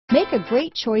Make a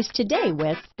great choice today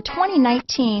with the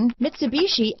 2019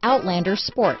 Mitsubishi Outlander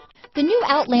Sport. The new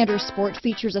Outlander Sport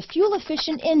features a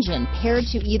fuel-efficient engine paired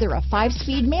to either a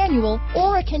 5-speed manual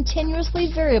or a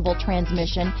continuously variable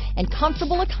transmission and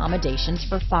comfortable accommodations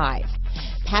for 5.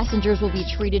 Passengers will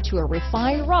be treated to a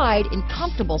refined ride in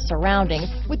comfortable surroundings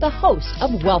with a host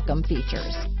of welcome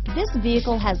features. This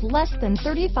vehicle has less than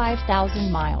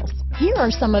 35,000 miles. Here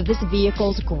are some of this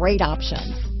vehicle's great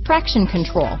options: traction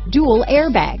control, dual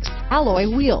airbags, alloy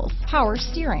wheels, power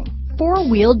steering,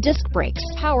 4-wheel disc brakes,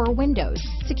 power windows,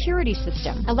 security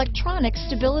system, electronic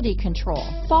stability control,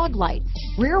 fog lights,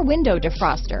 rear window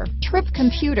defroster, trip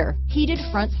computer, heated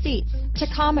front seats,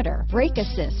 tachometer, brake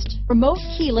assist, remote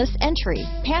keyless entry,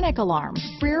 panic alarm,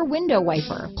 rear window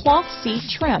wiper, cloth seat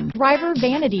trim, driver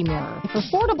vanity mirror. If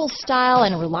affordable style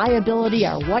and reliability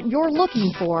are what you're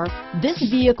looking for, this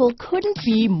vehicle couldn't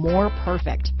be more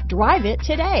perfect. Drive it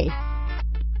today.